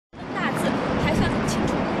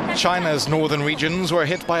China's northern regions were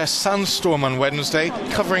hit by a sandstorm on Wednesday,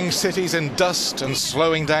 covering cities in dust and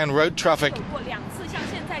slowing down road traffic.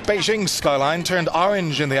 Beijing's skyline turned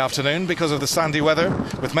orange in the afternoon because of the sandy weather,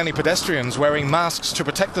 with many pedestrians wearing masks to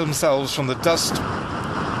protect themselves from the dust.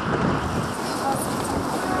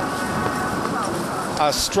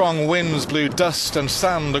 As strong winds blew dust and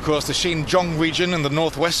sand across the Xinjiang region in the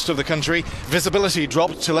northwest of the country, visibility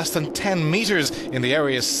dropped to less than 10 metres in the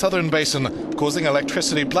area's southern basin, causing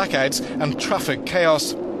electricity blackouts and traffic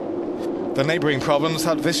chaos. The neighbouring province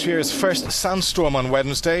had this year's first sandstorm on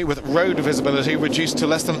Wednesday, with road visibility reduced to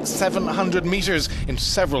less than 700 metres in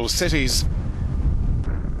several cities.